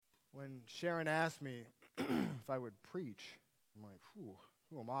When Sharon asked me if I would preach, I'm like,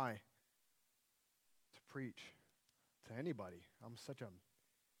 who am I to preach to anybody? I'm such a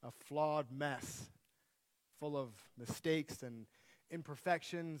flawed mess, full of mistakes and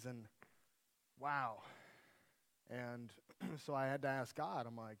imperfections, and wow. And so I had to ask God,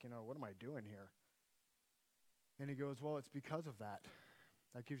 I'm like, what am I doing here? And he goes, well, it's because of that.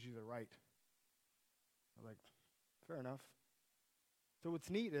 That gives you the right. I'm like, fair enough. So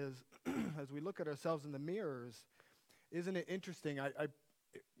what's neat is, as we look at ourselves in the mirrors, isn't it interesting?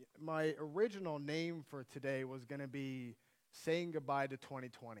 My original name for today was going to be Saying Goodbye to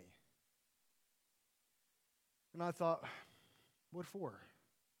 2020. And I thought, what for?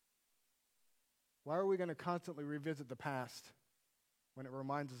 Why are we going to constantly revisit the past when it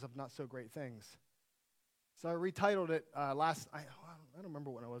reminds us of not so great things? So I retitled it I don't remember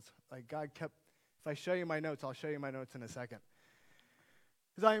when it was. Like God kept, if I show you my notes, I'll show you my notes in a second.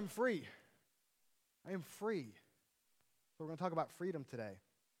 Because I am free. I am free. So we're going to talk about freedom today.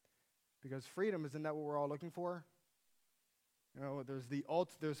 Because freedom, isn't that what we're all looking for?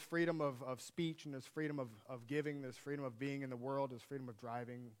 There's freedom of speech, and there's freedom of giving, there's freedom of being in the world, there's freedom of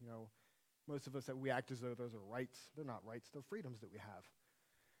driving. Most of us, that we act as though those are rights. They're not rights, they're freedoms that we have.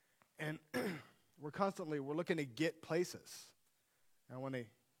 And we're looking to get places. I want to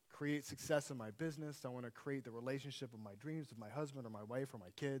create success in my business. I want to create the relationship of my dreams with my husband or my wife or my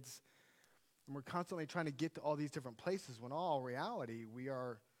kids. And we're constantly trying to get to all these different places when all reality,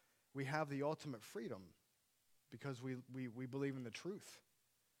 we have the ultimate freedom because we believe in the truth.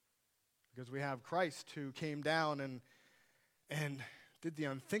 Because we have Christ who came down and did the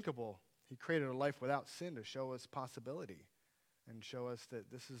unthinkable. He created a life without sin to show us possibility and show us that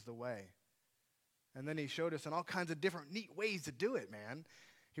this is the way. And then he showed us in all kinds of different neat ways to do it, man.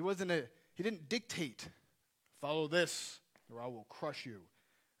 He didn't dictate, follow this or I will crush you.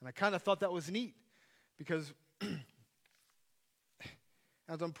 And I kind of thought that was neat because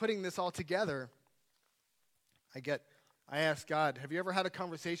as I'm putting this all together, I ask God, have you ever had a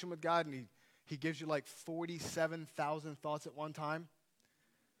conversation with God and he gives you like 47,000 thoughts at one time?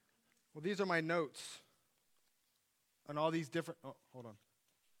 Well, these are my notes on all these different,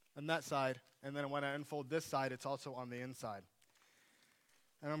 on that side. And then when I unfold this side, it's also on the inside.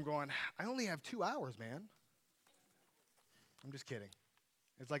 And I'm going, I only have 2 hours, man. I'm just kidding.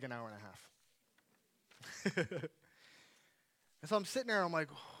 It's like an hour and a half. And so I'm sitting there, and I'm like,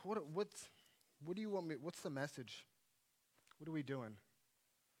 what do you want me, what's the message? What are we doing?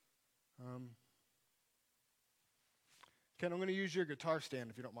 Ken, I'm going to use your guitar stand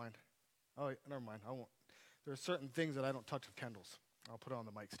if you don't mind. Oh, never mind. I won't. There are certain things that I don't touch with Kendall's. I'll put it on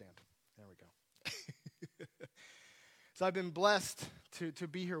the mic stand. There we go. So I've been blessed to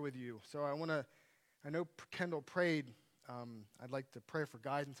be here with you. So I know Kendall prayed. I'd like to pray for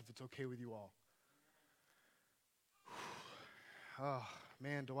guidance if it's okay with you all. Oh,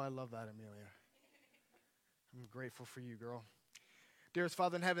 man, do I love that, Amelia. I'm grateful for you, girl. Dearest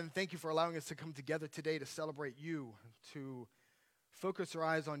Father in heaven, thank you for allowing us to come together today to celebrate you, to focus our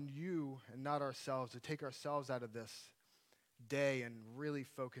eyes on you and not ourselves, to take ourselves out of this day and really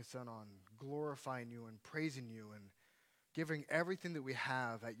focus on glorifying you and praising you and giving everything that we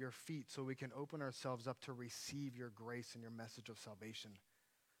have at your feet so we can open ourselves up to receive your grace and your message of salvation.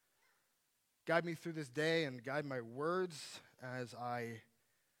 Guide me through this day and guide my words as I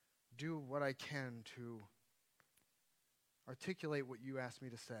do what I can to articulate what you asked me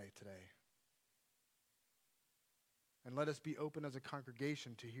to say today. And let us be open as a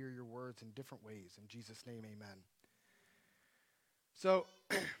congregation to hear your words in different ways. In Jesus' name, amen. So,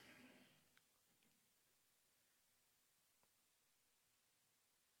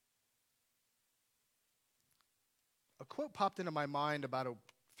 a quote popped into my mind about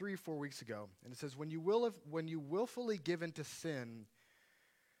 3 or 4 weeks ago, and it says, when you willfully give into sin,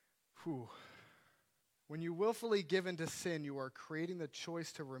 when you willfully give into sin, you are creating the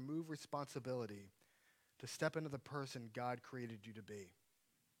choice to remove responsibility, to step into the person God created you to be.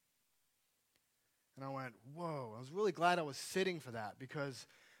 And I went, whoa, I was really glad I was sitting for that because,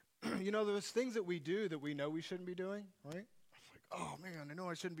 there's things that we do that we know we shouldn't be doing, right? It's like, oh man, I know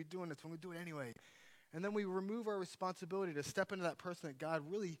I shouldn't be doing this, when we do it anyway. And then we remove our responsibility to step into that person that God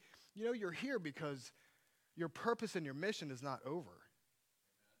really, you're here because your purpose and your mission is not over.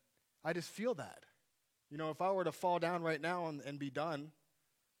 I just feel that. If I were to fall down right now and be done,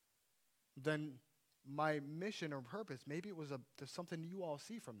 then my mission or purpose, maybe there's something you all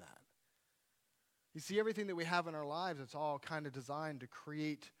see from that. You see, everything that we have in our lives, it's all kind of designed to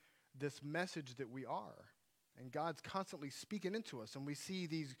create this message that we are. And God's constantly speaking into us. And we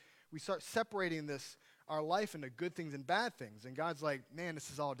start separating our life into good things and bad things. And God's like, man,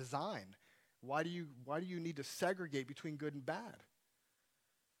 this is all design. Why do you need to segregate between good and bad?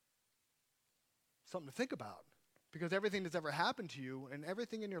 Something to think about. Because everything that's ever happened to you and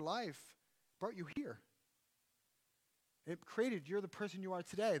everything in your life brought you here. It created, you're the person you are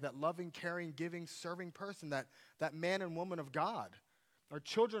today, that loving, caring, giving, serving person, that man and woman of God. Our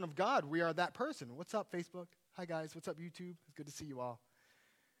children of God, we are that person. What's up, Facebook? Hi, guys. What's up, YouTube? It's good to see you all.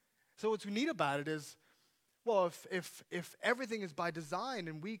 So what's neat about it is, well, if everything is by design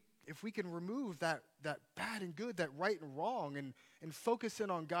and if we can remove that bad and good, that right and wrong, and focus in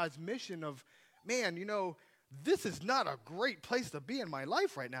on God's mission of, man, this is not a great place to be in my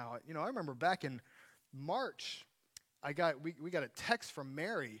life right now. I remember back in March, we got a text from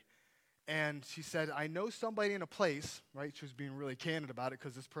Mary, and she said, I know somebody in a place, right? She was being really candid about it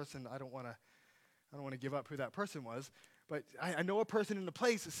because this person, I don't want to give up who that person was, but I know a person in the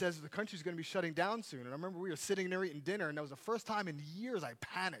place that says the country's going to be shutting down soon. And I remember we were sitting there eating dinner, and that was the first time in years I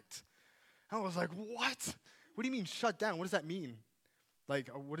panicked. I was like, what? What do you mean shut down? What does that mean? Like,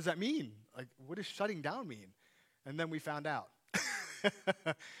 what does that mean? Like, what does shutting down mean? And then we found out.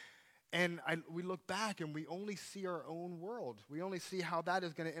 And we look back and we only see our own world. We only see how that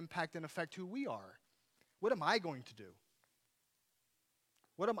is going to impact and affect who we are. What am I going to do?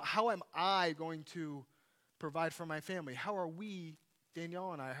 How am I going to provide for my family? How are we,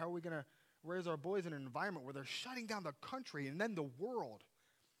 Danielle and I, how are we going to raise our boys in an environment where they're shutting down the country and then the world?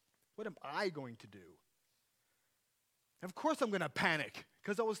 What am I going to do? And of course I'm going to panic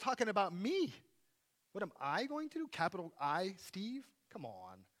because I was talking about me. What am I going to do? Capital I, Steve? Come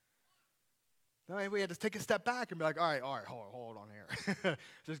on. No, we had to take a step back and be like, all right, hold on here.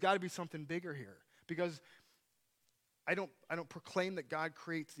 There's got to be something bigger here. Because I don't proclaim that God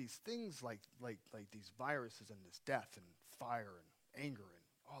creates these things like these viruses and this death and fire and anger and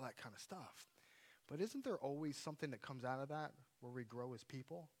all that kind of stuff. But isn't there always something that comes out of that where we grow as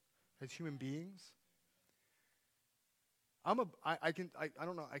people, as human beings? I don't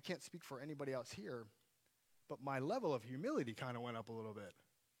know, I can't speak for anybody else here, but my level of humility kind of went up a little bit.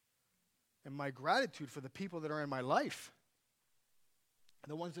 And my gratitude for the people that are in my life,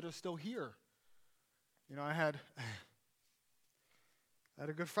 the ones that are still here. I had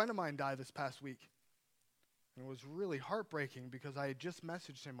a good friend of mine die this past week. And it was really heartbreaking because I had just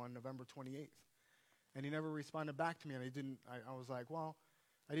messaged him on November 28th. And he never responded back to me. And I was like, well,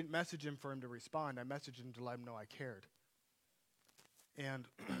 I didn't message him for him to respond. I messaged him to let him know I cared. And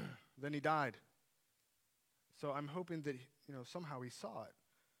then he died. So I'm hoping that, somehow he saw it.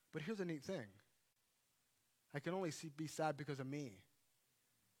 But here's a neat thing. I can only be sad because of me.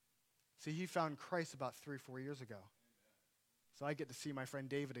 See, he found Christ about 3-4 years ago. So I get to see my friend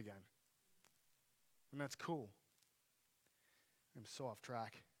David again. And that's cool. I'm so off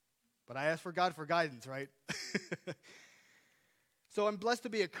track. But I asked for God for guidance, right? So I'm blessed to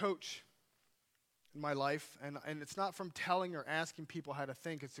be a coach in my life. And it's not from telling or asking people how to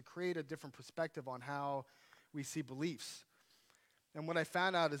think. It's to create a different perspective on how we see beliefs. And what I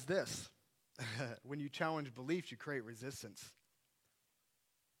found out is this. When you challenge beliefs, you create resistance.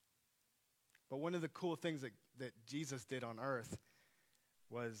 But one of the cool things that Jesus did on earth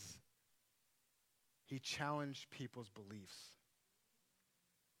was he challenged people's beliefs.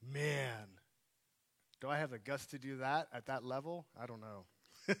 Man, do I have the guts to do that at that level? I don't know.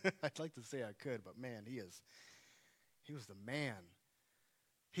 I'd like to say I could, but man, he was the man.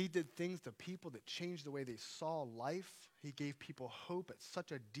 He did things to people that changed the way they saw life. He gave people hope at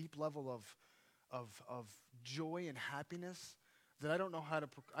such a deep level of joy and happiness that I don't know how to.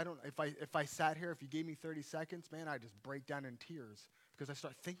 If I sat here, if you gave me 30 seconds, man, I'd just break down in tears because I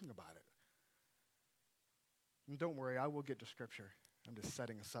start thinking about it. And don't worry, I will get to Scripture. I'm just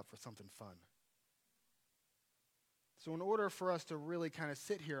setting us up for something fun. So in order for us to really kind of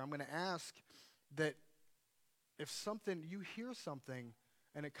sit here, I'm going to ask that if you hear something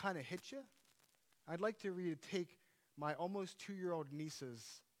and it kind of hits you, I'd like to take my almost 2-year-old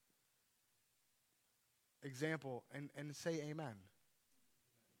niece's example and say amen.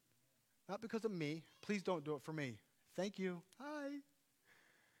 Not because of me. Please don't do it for me. Thank you. Hi.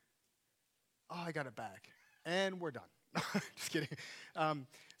 Oh, I got it back. And we're done. Just kidding.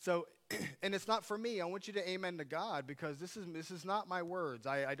 And it's not for me. I want you to amen to God because this is not my words.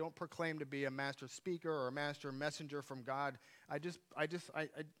 I don't proclaim to be a master speaker or a master messenger from God. I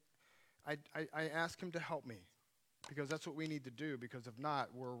ask him to help me because that's what we need to do, because if not,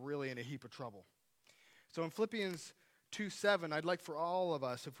 we're really in a heap of trouble. So in Philippians 2:7, I'd like for all of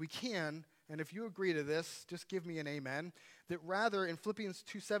us, if we can, and if you agree to this, just give me an amen, that rather, in Philippians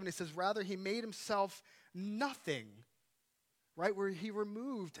 2:7, it says, rather he made himself nothing right? Where he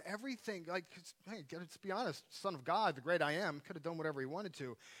removed everything. Like, hey, let's be honest, Son of God, the great I am, could have done whatever he wanted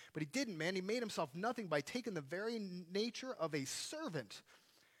to. But he didn't, man. He made himself nothing by taking the very nature of a servant.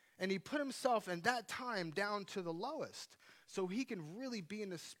 And he put himself in that time down to the lowest so he can really be in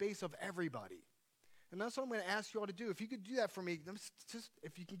the space of everybody. And that's what I'm going to ask you all to do. If you could do that for me, just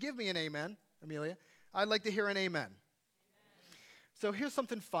if you can give me an amen, Amelia, I'd like to hear an amen. So here's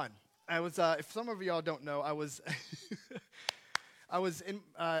something fun. I was, if some of y'all don't know, I was I was in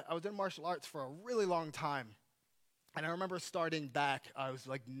martial arts for a really long time. And I remember starting back, I was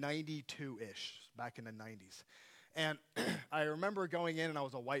like 92-ish, back in the 90s. And I remember going in and I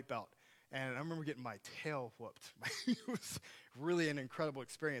was a white belt. And I remember getting my tail whooped. It was really an incredible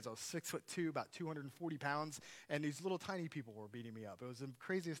experience. I was 6'2", about 240 pounds, and these little tiny people were beating me up. It was the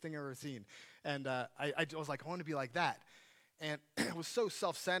craziest thing I've ever seen. And I was like, I want to be like that. And it was so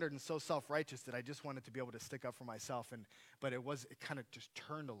self-centered and so self-righteous that I just wanted to be able to stick up for myself. But it kind of just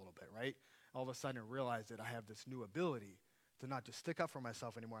turned a little bit, right? All of a sudden I realized that I have this new ability to not just stick up for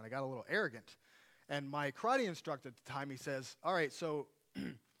myself anymore, and I got a little arrogant. And my karate instructor at the time, he says, all right, so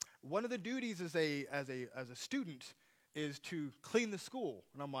one of the duties as a student is to clean the school.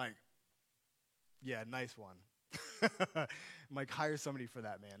 And I'm like, yeah, nice one. I'm like, hire somebody for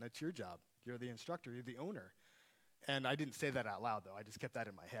that, man. That's your job. You're the instructor. You're the owner. And I didn't say that out loud, though. I just kept that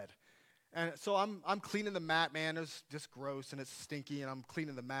in my head. And so I'm cleaning the mat, man. It's just gross, and it's stinky, and I'm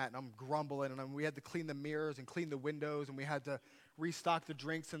cleaning the mat, and I'm grumbling, and we had to clean the mirrors and clean the windows, and we had to restock the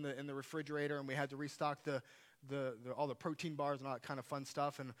drinks in the refrigerator, and we had to restock all the protein bars and all that kind of fun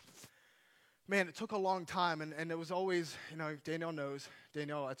stuff. And man, it took a long time, and it was always, Danielle knows.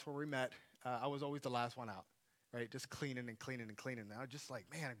 Danielle, that's where we met. I was always the last one out, right? Just cleaning and cleaning and cleaning. And I was just like,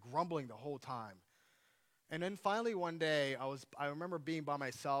 man, grumbling the whole time. And then finally one day, I remember being by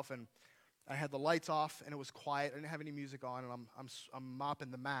myself, and I had the lights off, and it was quiet. I didn't have any music on, and I'm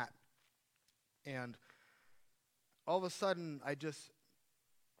mopping the mat. And all of a sudden,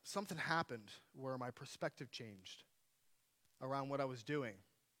 something happened where my perspective changed around what I was doing.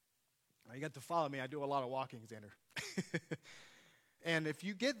 Now, you got to follow me. I do a lot of walking, Xander. And if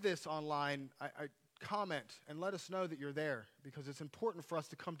you get this online, I comment and let us know that you're there, because it's important for us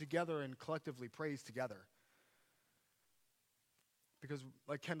to come together and collectively praise together. Because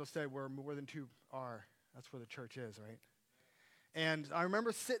like Kendall said, where more than two are, that's where the church is, right? And I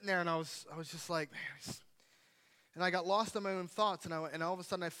remember sitting there, and I was just like, man, and I got lost in my own thoughts, and all of a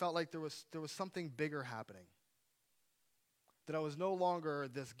sudden I felt like there was something bigger happening. That I was no longer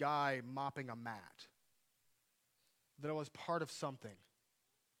this guy mopping a mat. That I was part of something.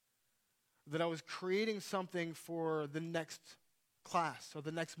 That I was creating something for the next class or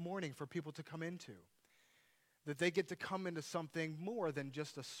the next morning for people to come into. That they get to come into something more than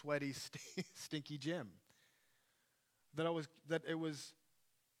just a sweaty, stinky gym. That it was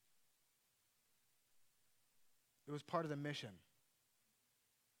part of the mission.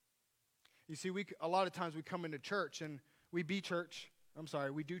 You see, a lot of times we come into church and we do church. We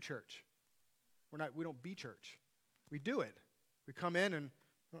don't be church. We do it. We come in and,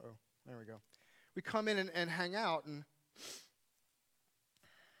 there we go. We come in and hang out, and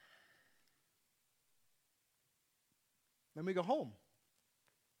then we go home.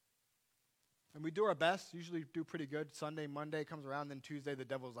 And we do our best, usually do pretty good. Sunday, Monday comes around, then Tuesday the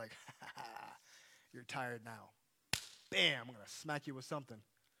devil's like, you're tired now. Bam, I'm going to smack you with something.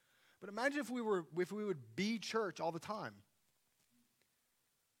 But imagine if we would be church all the time.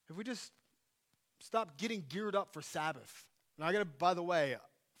 If we just stopped getting geared up for Sabbath. And by the way,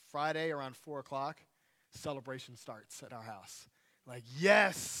 Friday around 4 o'clock, celebration starts at our house. Like,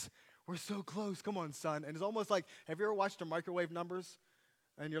 yes, we're so close. Come on, son. And it's almost like, have you ever watched the microwave numbers?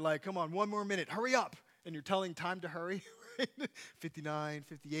 And you're like, come on, one more minute, hurry up. And you're telling time to hurry, right? 59,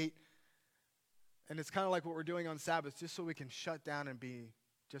 58. And it's kind of like what we're doing on Sabbath, just so we can shut down and be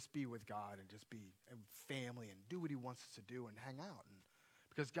with God and just be in family and do what he wants us to do and hang out. And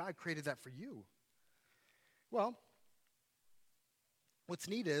because God created that for you. Well, what's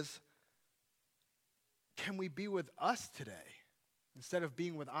neat is, can we be with us today instead of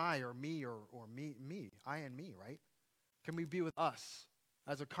being with I or me or me, I and me, right? Can we be with us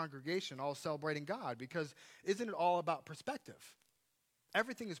as a congregation all celebrating God? Because isn't it all about perspective?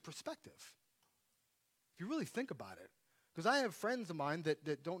 Everything is perspective. If you really think about it. Because I have friends of mine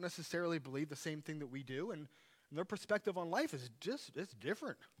that don't necessarily believe the same thing that we do, and their perspective on life is it's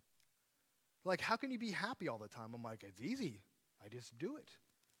different. Like, how can you be happy all the time? I'm like, it's easy. I just do it.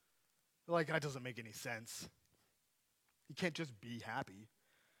 They're like, that doesn't make any sense. You can't just be happy.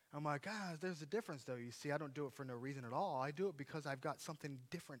 I'm like, there's a difference, though. You see, I don't do it for no reason at all. I do it because I've got something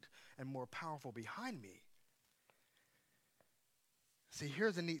different and more powerful behind me. See,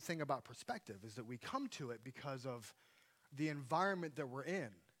 here's a neat thing about perspective is that we come to it because of the environment that we're in.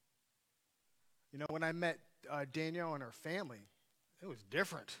 You know, when I met Danielle and her family, it was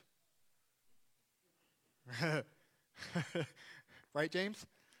different. Right, James?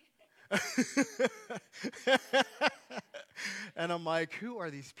 And I'm like, who are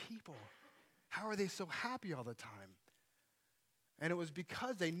these people? How are they so happy all the time? And it was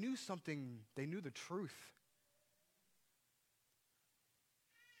because they knew something, they knew the truth.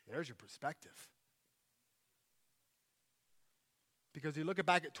 There's your perspective. Because you look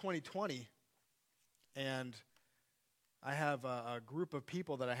back at 2020, and I have a group of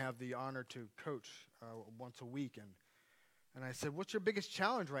people that I have the honor to coach once a week, and I said, what's your biggest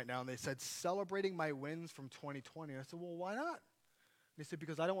challenge right now? And they said, celebrating my wins from 2020. And I said, well, why not? And they said,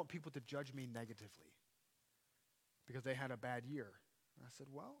 because I don't want people to judge me negatively because they had a bad year. And I said,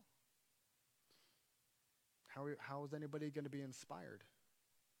 well, how is anybody going to be inspired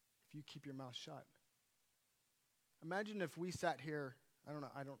if you keep your mouth shut? Imagine if we sat here, I don't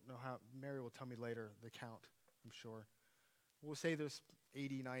know how, Mary will tell me later the count, I'm sure. We'll say there's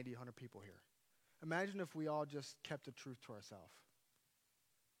 80, 90, 100 people here. Imagine if we all just kept the truth to ourselves.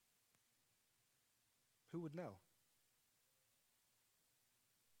 Who would know?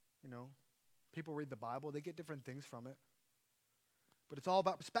 You know, people read the Bible, they get different things from it. But it's all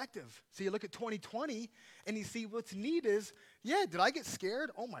about perspective. So you look at 2020, and you see what's neat is, yeah, did I get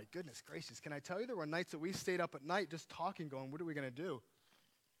scared? Oh my goodness gracious. Can I tell you there were nights that we stayed up at night just talking, going, what are we going to do?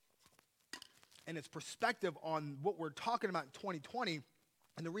 And it's perspective on what we're talking about in 2020.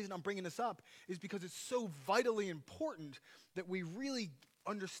 And the reason I'm bringing this up is because it's so vitally important that we really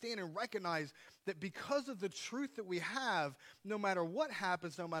understand and recognize that because of the truth that we have, no matter what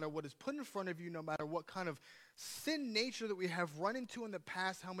happens, no matter what is put in front of you, no matter what kind of sin nature that we have run into in the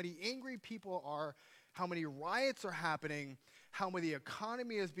past, how many angry people are, how many riots are happening, how the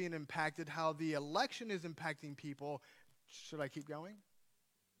economy is being impacted, how the election is impacting people. Should I keep going?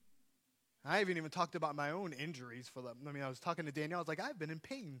 I haven't even talked about my own injuries for them. I mean, I was talking to Danielle. I was like, I've been in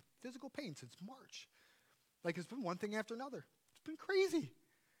pain, physical pain since March. Like, it's been one thing after another. It's been crazy.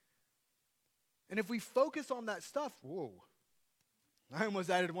 And if we focus on that stuff, whoa, I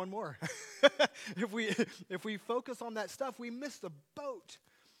almost added one more. If we focus on that stuff, we miss the boat.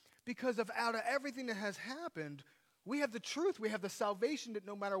 Because out of everything that has happened, we have the truth. We have the salvation that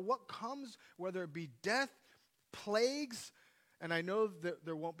no matter what comes, whether it be death, plagues, and I know that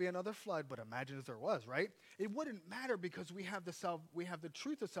there won't be another flood, but imagine if there was, right? It wouldn't matter because we have the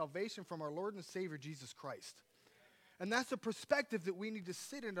truth of salvation from our Lord and Savior, Jesus Christ. And that's the perspective that we need to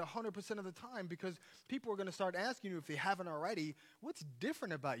sit in 100% of the time, because people are going to start asking you, if they haven't already, what's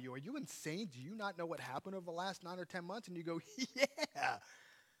different about you? Are you insane? Do you not know what happened over the last 9 or 10 months? And you go, yeah.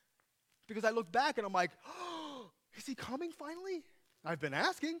 Because I look back and I'm like, oh, is he coming finally? I've been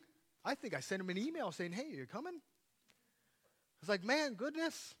asking. I think I sent him an email saying, hey, are you coming? It's like, man,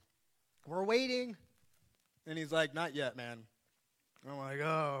 goodness, we're waiting. And he's like, not yet, man. I'm like,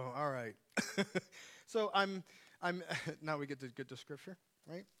 oh, all right. So I'm now we get to scripture,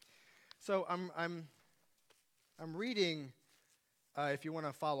 right? So I'm reading. If you want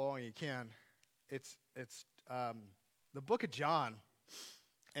to follow along, you can. It's the book of John,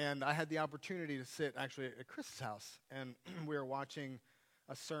 and I had the opportunity to sit actually at Chris's house, and we were watching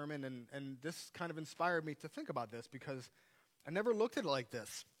a sermon, and this kind of inspired me to think about this because I never looked at it like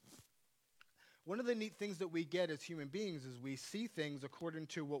this. One of the neat things that we get as human beings is we see things according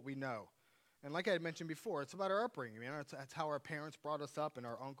to what we know. And like I had mentioned before, it's about our upbringing. You know, it's how our parents brought us up, and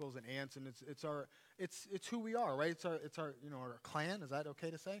our uncles and aunts, and it's who we are, right? It's our our clan. Is that okay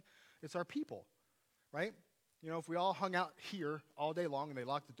to say? It's our people, right? You know, if we all hung out here all day long and they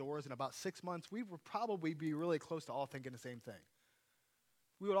locked the doors, in about 6 months, we would probably be really close to all thinking the same thing.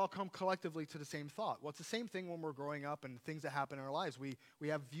 We would all come collectively to the same thought. Well, it's the same thing when we're growing up and things that happen in our lives. We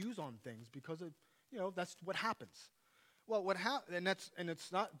have views on things because of, that's what happens. Well, and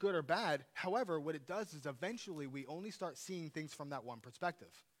it's not good or bad. However, what it does is eventually we only start seeing things from that one perspective.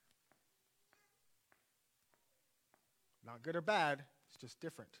 Not good or bad, it's just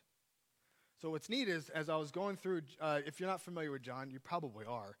different. So what's neat is, as I was going through, if you're not familiar with John, you probably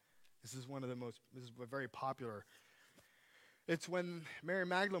are. This is very popular. It's when Mary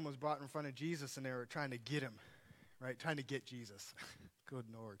Magdalene was brought in front of Jesus and they were trying to get him, right? Trying to get Jesus. Good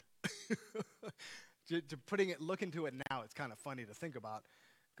Lord. Look into it now, it's kind of funny to think about,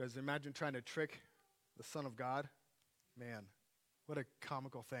 because imagine trying to trick the Son of God. Man, what a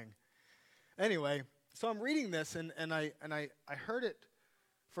comical thing. Anyway, so I'm reading this and I heard it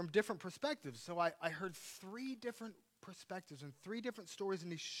from different perspectives. So I heard 3 different perspectives and 3 different stories in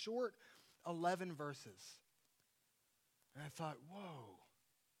these short 11 verses. And I thought, whoa,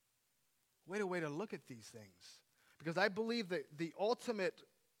 wait a way to look at these things. Because I believe that the ultimate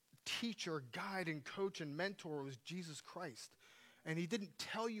teacher, guide, and coach and mentor was Jesus Christ. And he didn't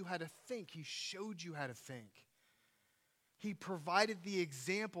tell you how to think. He showed you how to think. He provided the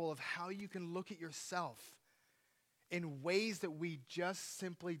example of how you can look at yourself in ways that we just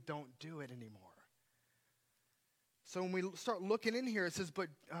simply don't do it anymore. So when we start looking in here, it says, but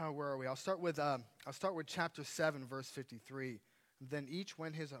where are we? I'll start with chapter 7, verse 53. Then each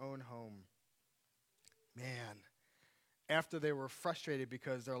went his own home. Man, after they were frustrated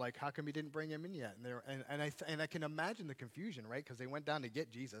because they're like, how come you didn't bring him in yet? And I can imagine the confusion, right? Because they went down to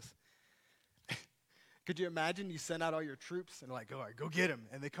get Jesus. Could you imagine you send out all your troops and they're like, all right, go get him.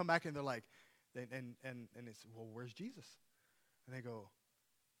 And they come back and they're like, and it's, well, where's Jesus? And they go,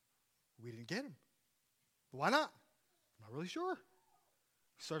 we didn't get him. Why not? I'm not really sure.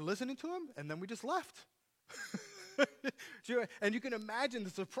 We started listening to him, and then we just left. And you can imagine the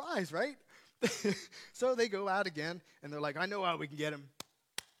surprise, right? So they go out again, and they're like, I know how we can get him.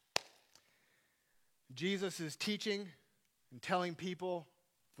 Jesus is teaching and telling people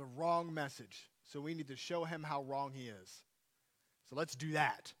the wrong message. So we need to show him how wrong he is. So let's do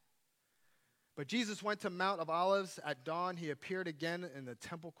that. But Jesus went to Mount of Olives. At dawn, he appeared again in the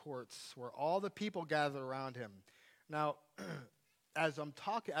temple courts where all the people gathered around him. Now, as I'm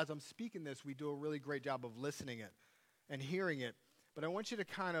speaking this, we do a really great job of listening it and hearing it. But I want you to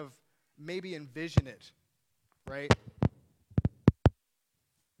kind of maybe envision it, right?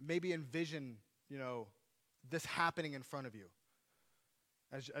 Maybe envision, this happening in front of you.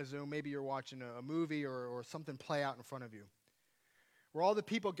 As though maybe you're watching a movie or something play out in front of you. Where all the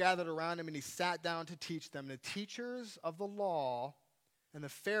people gathered around him, and he sat down to teach them. The teachers of the law and the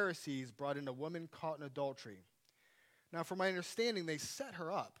Pharisees brought in a woman caught in adultery. Now, from my understanding, they set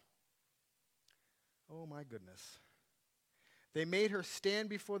her up. Oh, my goodness. They made her stand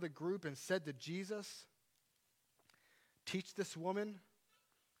before the group and said to Jesus, Teacher,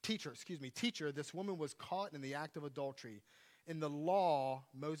 this woman was caught in the act of adultery. In the law,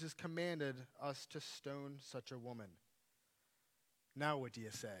 Moses commanded us to stone such a woman. Now what do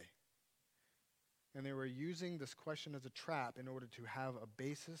you say? And they were using this question as a trap in order to have a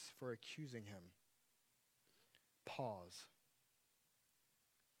basis for accusing him. Pause.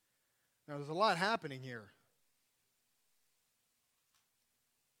 Now there's a lot happening here.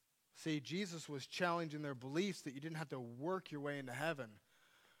 See, Jesus was challenging their beliefs that you didn't have to work your way into heaven.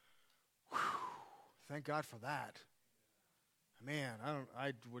 Whew, thank God for that. Man,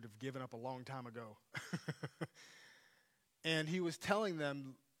 I would have given up a long time ago. And he was telling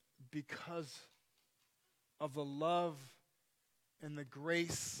them, because of the love and the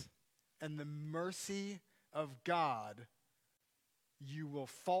grace and the mercy of God, you will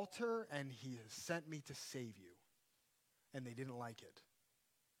falter, and he has sent me to save you. And they didn't like it.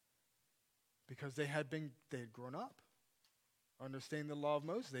 Because they had grown up understanding the law of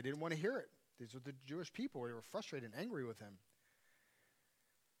Moses. They didn't want to hear it. These were the Jewish people. They were frustrated and angry with him.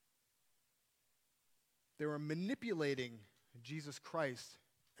 They were manipulating Jesus Christ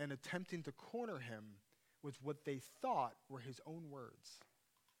and attempting to corner him with what they thought were his own words.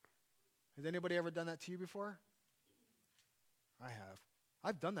 Has anybody ever done that to you before? I have.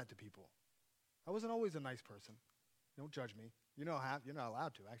 I've done that to people. I wasn't always a nice person. Don't judge me. You're not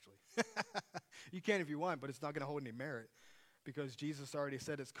allowed to, actually. You can if you want, but it's not going to hold any merit because Jesus already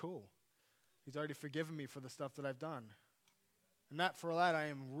said it's cool. He's already forgiven me for the stuff that I've done. And for that I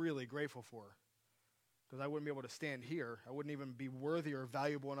am really grateful for. Because I wouldn't be able to stand here. I wouldn't even be worthy or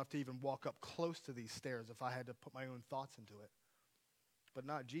valuable enough to even walk up close to these stairs if I had to put my own thoughts into it. But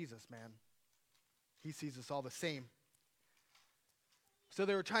not Jesus, man. He sees us all the same. So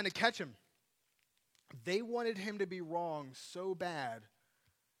they were trying to catch him. They wanted him to be wrong so bad.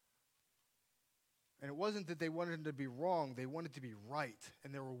 And it wasn't that they wanted him to be wrong. They wanted to be right.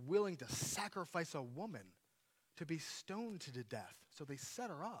 And they were willing to sacrifice a woman to be stoned to death. So they set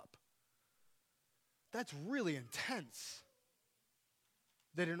her up. That's really intense.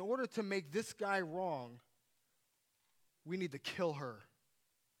 That in order to make this guy wrong, we need to kill her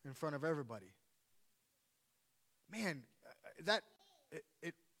in front of everybody. Man,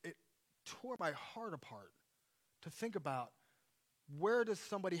 it tore my heart apart to think about, where does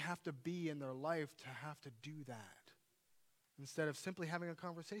somebody have to be in their life to have to do that? Instead of simply having a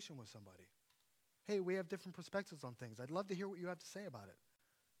conversation with somebody. Hey, we have different perspectives on things. I'd love to hear what you have to say about it.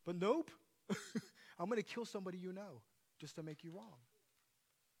 But nope. I'm going to kill somebody you know just to make you wrong.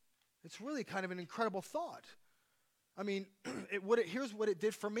 It's really kind of an incredible thought. I mean, here's what it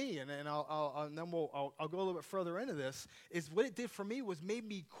did for me, and then I'll go a little bit further into this. Is what it did for me was made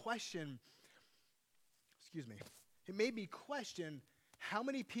me question. Excuse me. it made me question, how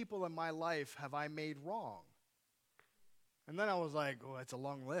many people in my life have I made wrong? And then I was like, oh, it's a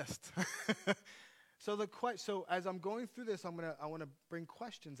long list. So as I'm going through this, I want to bring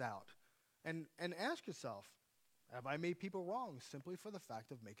questions out and ask yourself, have I made people wrong simply for the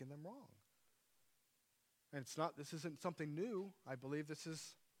fact of making them wrong? And this isn't something new. I believe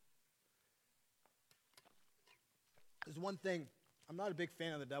there's one thing. I'm not a big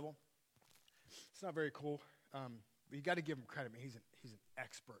fan of the devil. It's not very cool. But you got to give him credit. Man, he's an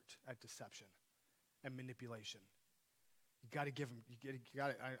expert at deception and manipulation. You got to give him.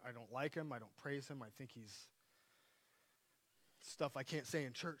 I don't like him. I don't praise him. I think he's stuff I can't say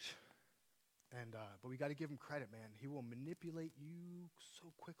in church. But we got to give him credit, man. He will manipulate you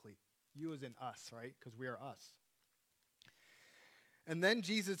so quickly. You as in us, right? Because we are us. And then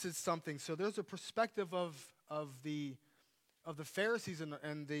Jesus is something. So there's a perspective of the Pharisees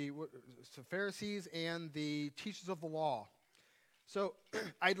and the Pharisees and the teachers of the law. So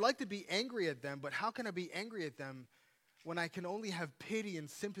I'd like to be angry at them, but how can I be angry at them when I can only have pity and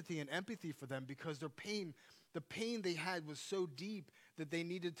sympathy and empathy for them because the pain they had was so deep that they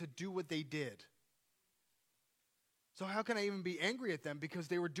needed to do what they did. So how can I even be angry at them because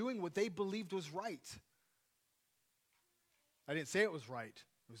they were doing what they believed was right? I didn't say it was right.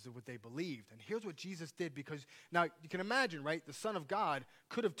 It was what they believed. And here's what Jesus did, because now you can imagine, right? The Son of God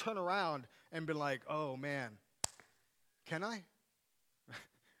could have turned around and been like, oh man, can I?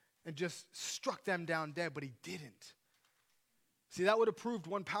 And just struck them down dead, but he didn't. See, that would have proved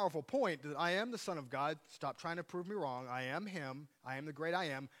one powerful point, that I am the Son of God. Stop trying to prove me wrong. I am him. I am the great I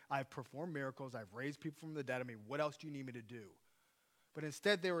am. I've performed miracles. I've raised people from the dead. I mean, what else do you need me to do? But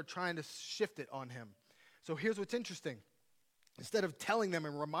instead, they were trying to shift it on him. So here's what's interesting. Instead of telling them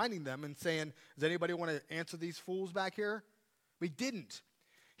and reminding them and saying, does anybody want to answer these fools back here? We didn't.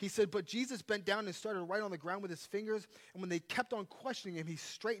 He said, but Jesus bent down and started right on the ground with his fingers. And when they kept on questioning him, he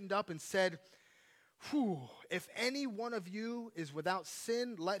straightened up and said, if any one of you is without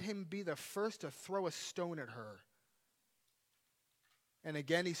sin, let him be the first to throw a stone at her. And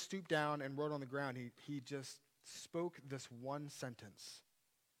again, he stooped down and wrote on the ground. He just spoke this one sentence.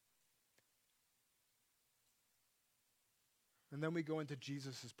 And then we go into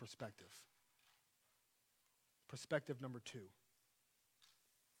Jesus' perspective. Perspective number 2.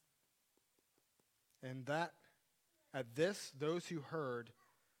 And those who heard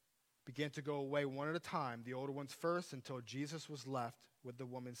began to go away one at a time, the older ones first, until Jesus was left with the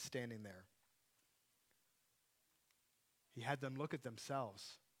woman standing there. He had them look at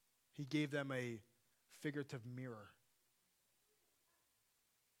themselves. He gave them a figurative mirror.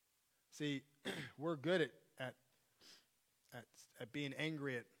 See, we're good at being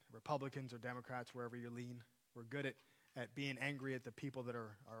angry at Republicans or Democrats, wherever you lean. We're good at being angry at the people that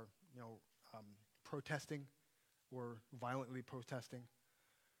are protesting or violently protesting.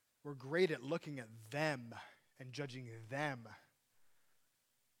 We're great at looking at them and judging them.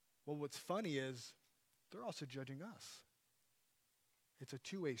 Well, what's funny is they're also judging us. It's a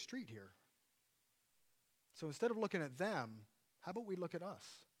two-way street here. So instead of looking at them, how about we look at us?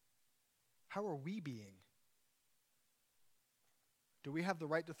 How are we being? Do we have the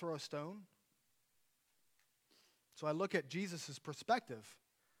right to throw a stone? So I look at Jesus' perspective,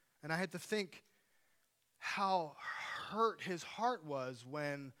 and I had to think how hurt his heart was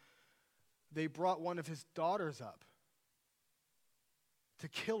when they brought one of his daughters up to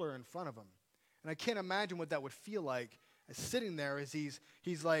kill her in front of him. And I can't imagine what that would feel like as sitting there as he's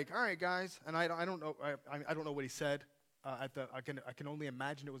like, all right, guys. And I don't know what he said. I can only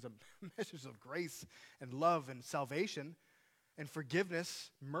imagine it was a message of grace and love and salvation and forgiveness,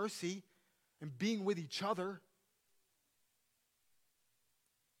 mercy, and being with each other.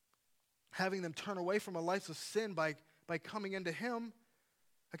 Having them turn away from a life of sin by coming into him.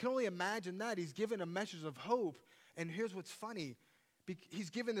 I can only imagine that. He's given a message of hope. And here's what's funny. He's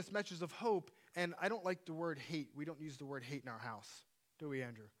given this message of hope, and I don't like the word hate. We don't use the word hate in our house. Do we,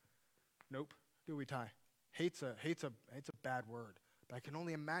 Andrew? Nope. Do we, Ty? Hate's a bad word. But I can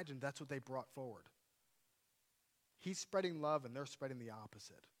only imagine that's what they brought forward. He's spreading love, and they're spreading the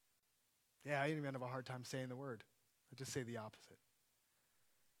opposite. Yeah, I didn't even have a hard time saying the word. I just say the opposite.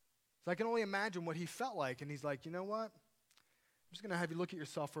 So I can only imagine what he felt like, and he's like, you know what? I'm just going to have you look at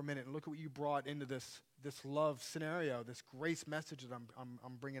yourself for a minute and look at what you brought into this love scenario, this grace message that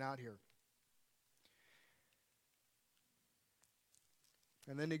I'm bringing out here.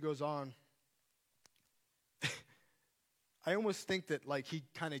 And then he goes on. I almost think that like he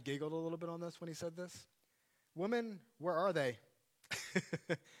kind of giggled a little bit on this when he said this. Women, where are they?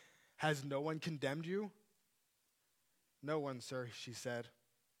 Has no one condemned you? No one, sir, she said.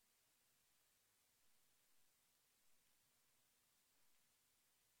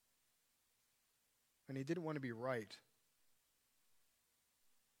 And he didn't want to be right.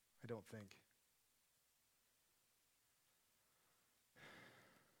 I don't think.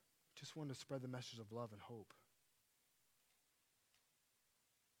 Just wanted to spread the message of love and hope.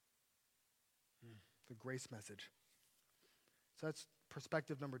 The grace message. So that's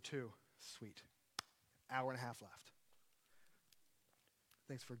perspective number 2. Sweet. Hour and a half left.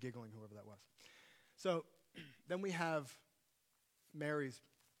 Thanks for giggling, whoever that was. So then we have Mary's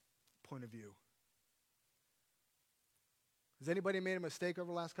point of view. Has anybody made a mistake over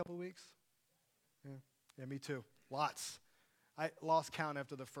the last couple of weeks? Yeah, me too. Lots. I lost count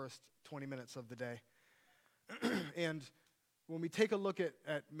after the first 20 minutes of the day. And when we take a look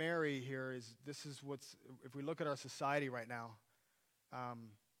at Mary here, this is what's, if we look at our society right now,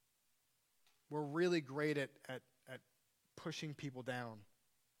 we're really great at pushing people down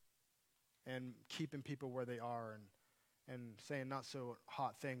and keeping people where they are and saying not so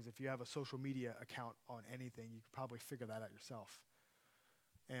hot things. If you have a social media account on anything, you could probably figure that out yourself.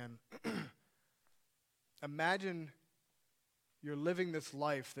 And imagine you're living this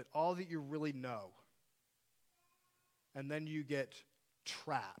life that all that you really know, and then you get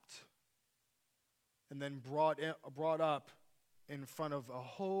trapped and then brought up in front of a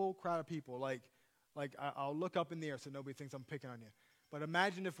whole crowd of people. Like I'll look up in the air so nobody thinks I'm picking on you. But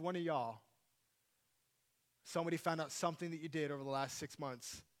imagine if one of y'all, somebody found out something that you did over the last 6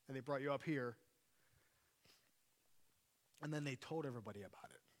 months, and they brought you up here, and then they told everybody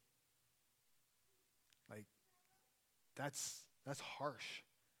about it. Like, that's harsh.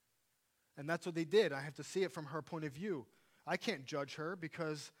 And that's what they did. I have to see it from her point of view. I can't judge her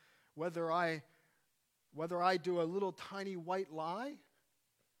because whether I do a little tiny white lie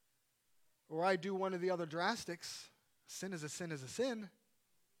or I do one of the other drastics, sin is a sin is a sin.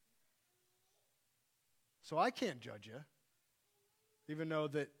 So I can't judge you, even though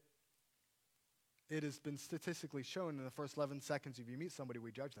that it has been statistically shown in the first 11 seconds if you meet somebody,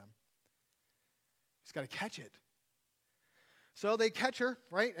 we judge them. You just got to catch it. So they catch her,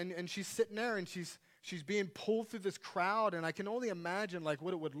 right? And she's sitting there, and she's being pulled through this crowd, and I can only imagine like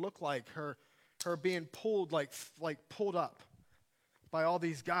what it would look like, her being pulled like pulled up by all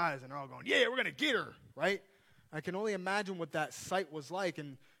these guys, and they're all going, yeah, we're going to get her, right? I can only imagine what that sight was like,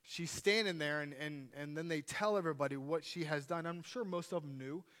 and she's standing there, and then they tell everybody what she has done. I'm sure most of them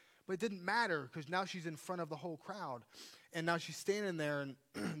knew, but it didn't matter because now she's in front of the whole crowd, and now she's standing there, and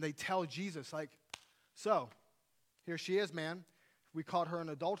they tell Jesus, like, so, here she is, man. We caught her in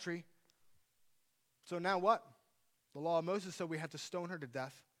adultery. So now what? The law of Moses said we had to stone her to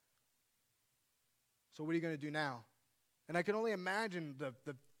death. So what are you going to do now? And I can only imagine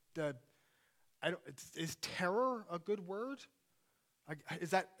is terror a good word? Is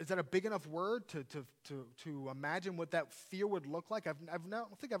that a big enough word to imagine what that fear would look like? I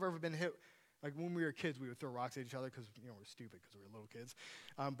don't think I've ever been hit. Like when we were kids, we would throw rocks at each other because we're stupid because we were little kids.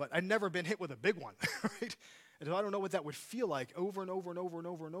 But I'd never been hit with a big one, right? And so I don't know what that would feel like over and over and over and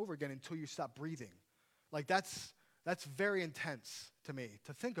over and over again until you stop breathing. Like that's very intense to me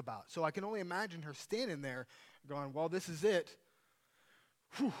to think about. So I can only imagine her standing there going, well, this is it.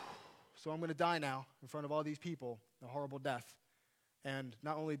 Whew. So I'm going to die now in front of all these people, a horrible death. And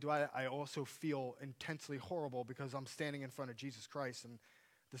not only do I also feel intensely horrible because I'm standing in front of Jesus Christ and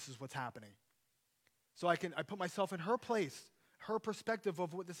this is what's happening. So I put myself in her place, her perspective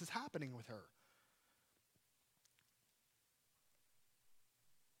of what this is happening with her.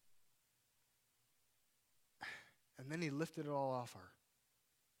 And then he lifted it all off her.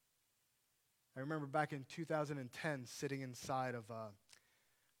 I remember back in 2010 sitting inside of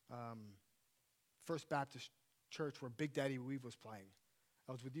First Baptist Church where Big Daddy Weave was playing.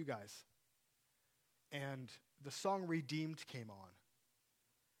 I was with you guys. And the song Redeemed came on.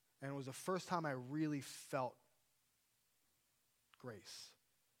 And it was the first time I really felt grace.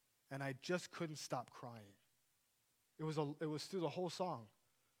 And I just couldn't stop crying. It was through the whole song.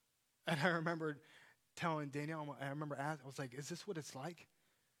 And I remember telling Danielle, I was like, is this what it's like?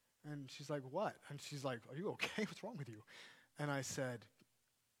 And she's like, what? And she's like, are you okay? What's wrong with you? And I said,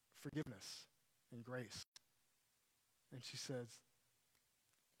 forgiveness and grace. And she says,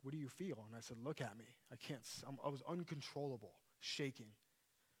 what do you feel? And I said, look at me. I was uncontrollable, shaking.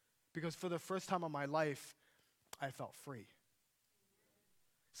 Because for the first time in my life, I felt free.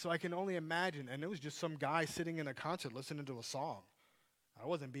 So I can only imagine, and it was just some guy sitting in a concert listening to a song. I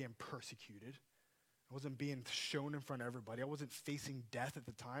wasn't being persecuted. I wasn't being shown in front of everybody. I wasn't facing death at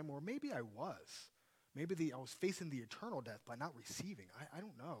the time, or maybe I was. Maybe I was facing the eternal death by not receiving. I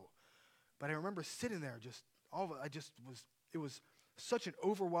don't know. But I remember sitting there it was such an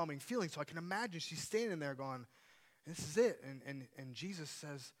overwhelming feeling. So I can imagine she's standing there going, this is it. And Jesus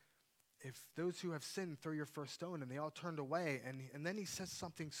says, if those who have sinned throw your first stone, and they all turned away. And then he says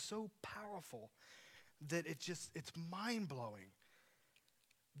something so powerful that it's mind-blowing.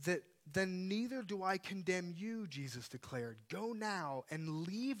 That then neither do I condemn you, Jesus declared. Go now and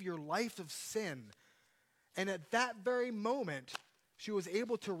leave your life of sin. And at that very moment, she was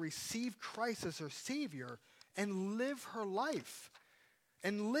able to receive Christ as her Savior and live her life.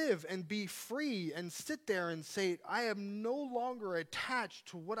 And live and be free and sit there and say, I am no longer attached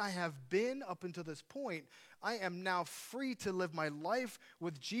to what I have been up until this point. I am now free to live my life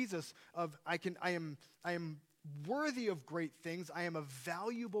with Jesus. I am worthy of great things. I am a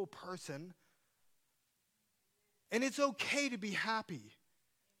valuable person. And it's okay to be happy.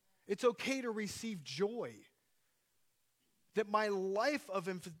 It's okay to receive joy. That my life of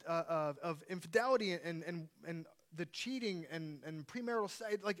infidelity and the cheating and premarital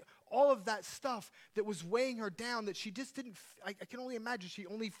sex, like all of that stuff that was weighing her down, that she just didn't, I can only imagine she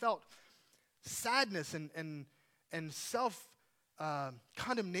only felt sadness and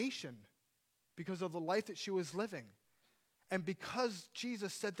self-condemnation because of the life that she was living. And because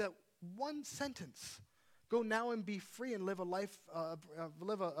Jesus said that one sentence, go now and be free and live a life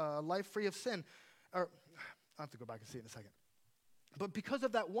free of sin. Or, I'll have to go back and see it in a second. But because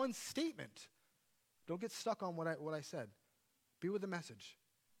of that one statement, don't get stuck on what I said. Be with the message.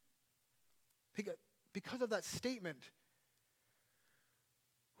 Because of that statement,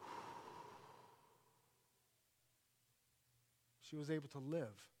 she was able to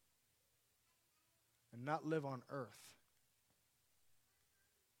live and not live on earth,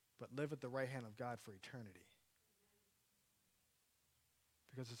 but live at the right hand of God for eternity.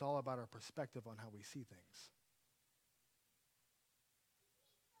 Because it's all about our perspective on how we see things.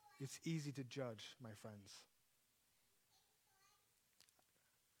 It's easy to judge, my friends.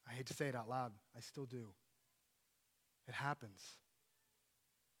 I hate to say it out loud. I still do. It happens.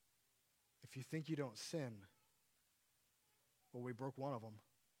 If you think you don't sin, well, we broke one of them.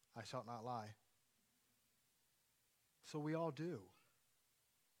 I shall not lie. So we all do.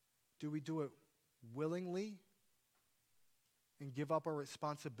 Do we do it willingly and give up our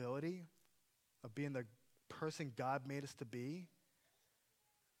responsibility of being the person God made us to be?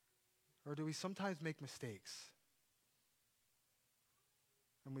 Or do we sometimes make mistakes?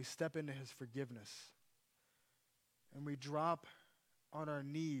 And we step into his forgiveness. And we drop on our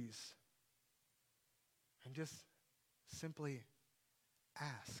knees and just simply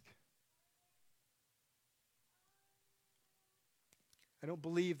ask. I don't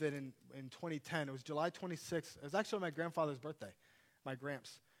believe that in 2010, it was July 26th. It was actually my grandfather's birthday, my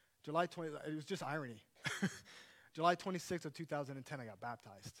gramps. July 20th, it was just irony. July 26th of 2010, I got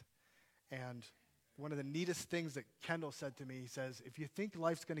baptized. And one of the neatest things that Kendall said to me, he says, if you think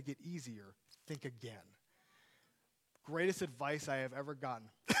life's going to get easier, think again. Greatest advice I have ever gotten.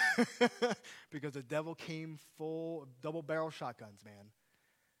 Because the devil came full of double-barrel shotguns, man.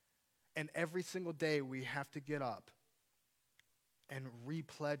 And every single day we have to get up and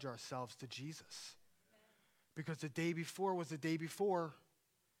repledge ourselves to Jesus. Because the day before was the day before,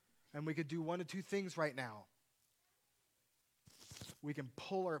 and we could do one of two things right now. We can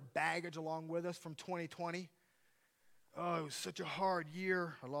pull our baggage along with us from 2020. Oh, it was such a hard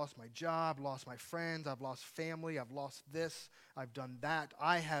year. I lost my job, lost my friends, I've lost family, I've lost this, I've done that.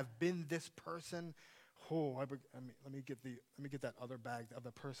 I have been this person. Oh, let me get that other bag of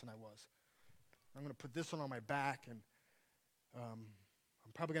the person I was. I'm going to put this one on my back, and I'm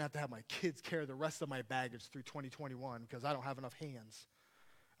probably going to have my kids carry the rest of my baggage through 2021 because I don't have enough hands.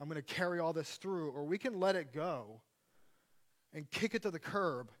 I'm going to carry all this through, or we can let it go and kick it to the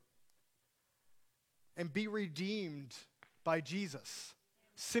curb and be redeemed by Jesus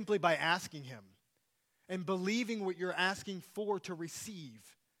simply by asking him and believing what you're asking for to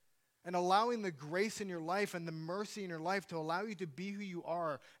receive and allowing the grace in your life and the mercy in your life to allow you to be who you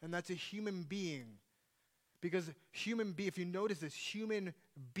are, and that's a human being. Because if you notice this, human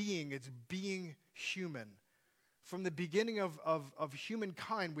being, it's being human. From the beginning of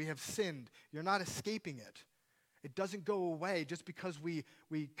humankind, we have sinned. You're not escaping it. It doesn't go away just because we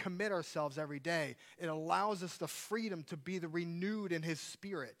commit ourselves every day. It allows us the freedom to be renewed in his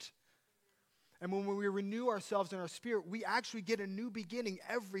spirit. And when we renew ourselves in our spirit, we actually get a new beginning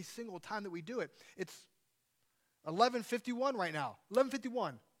every single time that we do it. It's 11:51 right now.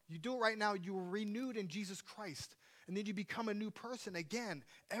 11:51. You do it right now, you are renewed in Jesus Christ. And then you become a new person again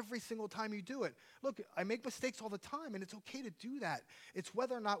every single time you do it. Look, I make mistakes all the time, and it's okay to do that. It's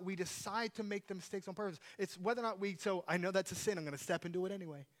whether or not we decide to make the mistakes on purpose. It's whether or not so I know that's a sin, I'm going to step into it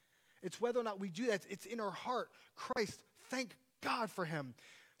anyway. It's whether or not we do that. It's in our heart. Christ, thank God for him,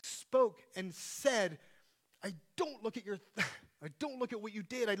 spoke and said, I don't look at your I don't look at what you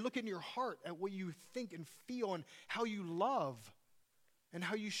did. I look in your heart at what you think and feel and how you love and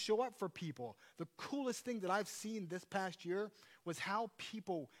how you show up for people. The coolest thing that I've seen this past year was how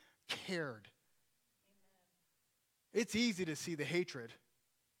people cared. Amen. It's easy to see the hatred.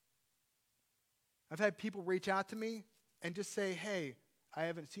 I've had people reach out to me and just say, hey, I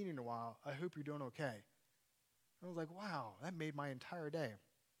haven't seen you in a while. I hope you're doing okay. I was like, wow, that made my entire day.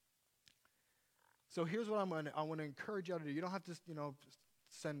 So here's what I want to encourage you to do. You don't have to,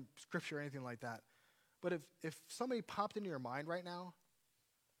 send scripture or anything like that. But if somebody popped into your mind right now,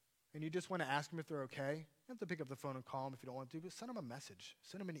 and you just want to ask them if they're okay, you have to pick up the phone and call them if you don't want to, but send them a message.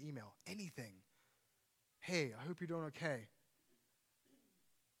 Send them an email. Anything. Hey, I hope you're doing okay.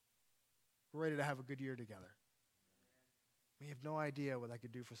 We're ready to have a good year together. We have no idea what I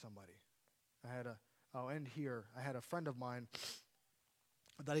could do for somebody. I'll end here. I had a friend of mine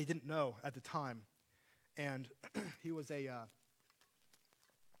that I didn't know at the time, and he was a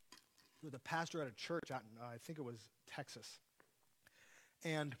pastor at a church out in, I think it was Texas.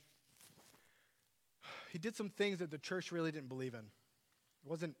 And he did some things that the church really didn't believe in. It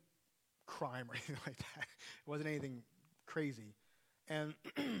wasn't crime or anything like that. It wasn't anything crazy. And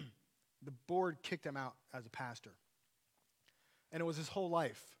the board kicked him out as a pastor. And it was his whole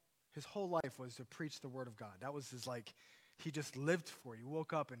life. His whole life was to preach the word of God. That was his, he just lived for it. He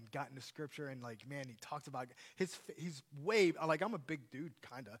woke up and got into scripture and, he talks about, he's way, I'm a big dude,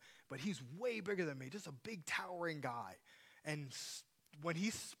 kind of, but he's way bigger than me, just a big towering guy. And when he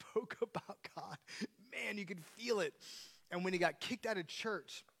spoke about God, man, you could feel it. And when he got kicked out of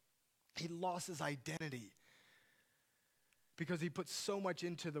church, he lost his identity because he put so much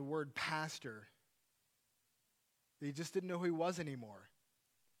into the word pastor that he just didn't know who he was anymore.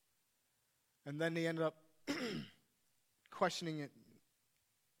 And then he ended up questioning it,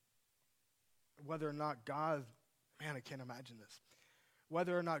 whether or not God, man, I can't imagine this,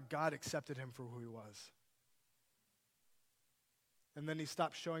 whether or not God accepted him for who he was. And then he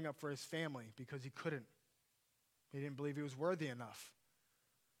stopped showing up for his family because he couldn't. He didn't believe he was worthy enough.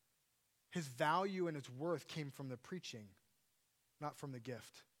 His value and his worth came from the preaching, not from the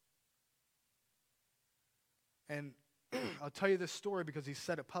gift. And I'll tell you this story because he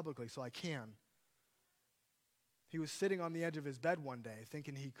said it publicly, so I can. He was sitting on the edge of his bed one day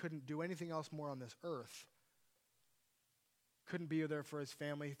thinking he couldn't do anything else more on this earth. Couldn't be there for his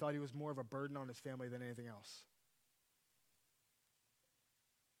family. He thought he was more of a burden on his family than anything else.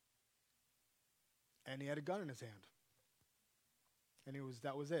 And he had a gun in his hand. And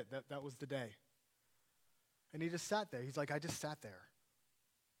that was it. That was the day. And he just sat there. He's like, I just sat there.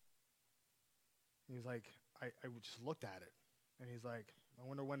 And he's like, I just looked at it. And he's like, I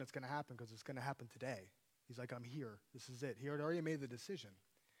wonder when it's going to happen because it's going to happen today. He's like, I'm here. This is it. He had already made the decision.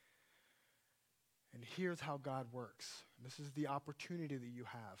 And here's how God works. This is the opportunity that you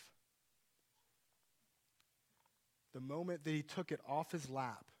have. The moment that he took it off his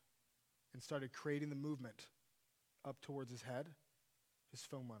lap and started creating the movement up towards his head, his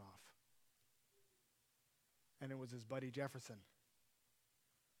phone went off. And it was his buddy Jefferson.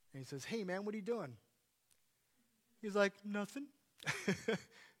 And he says, hey, man, what are you doing? He's like, nothing.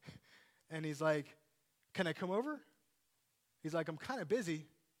 And he's like, can I come over? He's like, I'm kind of busy.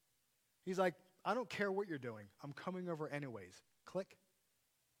 He's like, I don't care what you're doing. I'm coming over anyways. Click.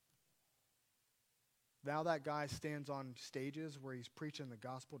 Now that guy stands on stages where he's preaching the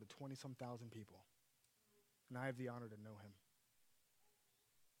gospel to 20-some thousand people. And I have the honor to know him.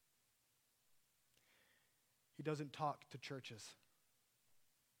 He doesn't talk to churches.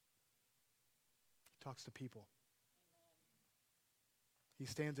 He talks to people. He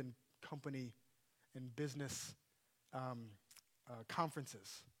stands in company and business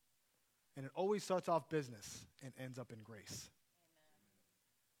conferences. And it always starts off business and ends up in grace.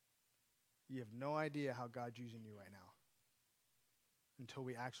 You have no idea how God's using you right now until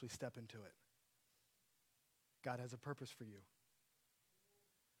we actually step into it. God has a purpose for you.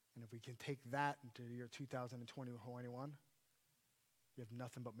 And if we can take that into the year 2021, you have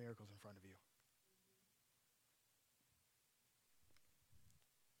nothing but miracles in front of you.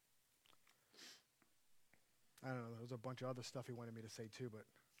 I don't know, there was a bunch of other stuff he wanted me to say too, but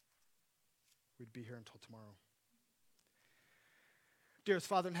we'd be here until tomorrow. Dearest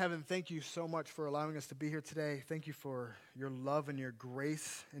Father in heaven, thank you so much for allowing us to be here today. Thank you for your love and your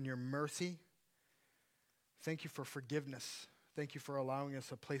grace and your mercy. Thank you for forgiveness. Thank you for allowing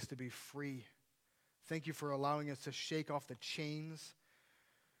us a place to be free. Thank you for allowing us to shake off the chains.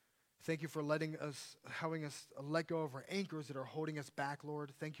 Thank you for having us let go of our anchors that are holding us back,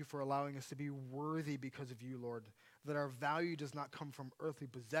 Lord. Thank you for allowing us to be worthy because of you, Lord, that our value does not come from earthly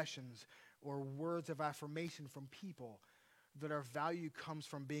possessions or words of affirmation from people, that our value comes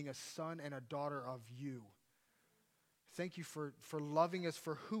from being a son and a daughter of you. Thank you for loving us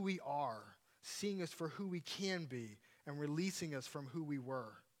for who we are, seeing us for who we can be, and releasing us from who we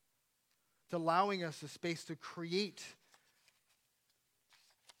were. To allowing us the space to create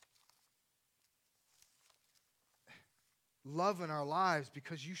love in our lives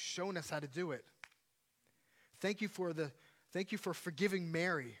because you've shown us how to do it. Thank you for forgiving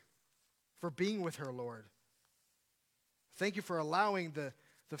Mary, for being with her, Lord. Thank you for allowing the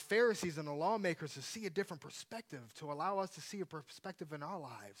Pharisees and the lawmakers to see a different perspective, to allow us to see a perspective in our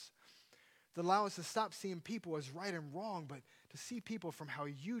lives, to allow us to stop seeing people as right and wrong, but to see people from how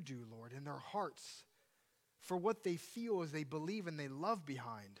you do, Lord, in their hearts, for what they feel as they believe and they love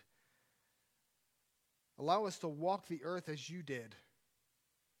behind. Allow us to walk the earth as you did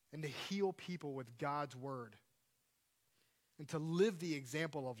and to heal people with God's word and to live the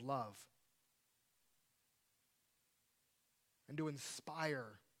example of love and to inspire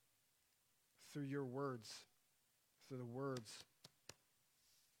through your words, through the words,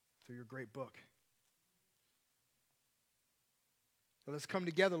 through your great book. So let's come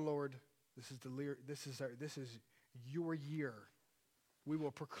together, Lord. This is your year. We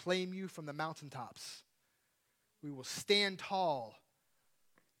will proclaim you from the mountaintops. We will stand tall.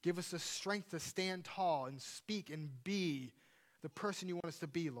 Give us the strength to stand tall and speak and be the person you want us to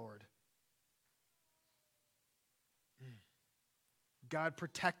be, Lord. God,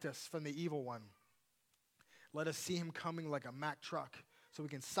 protect us from the evil one. Let us see him coming like a Mack truck so we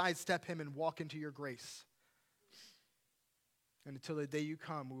can sidestep him and walk into your grace. And until the day you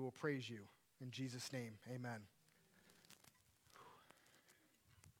come, we will praise you. In Jesus' name, amen.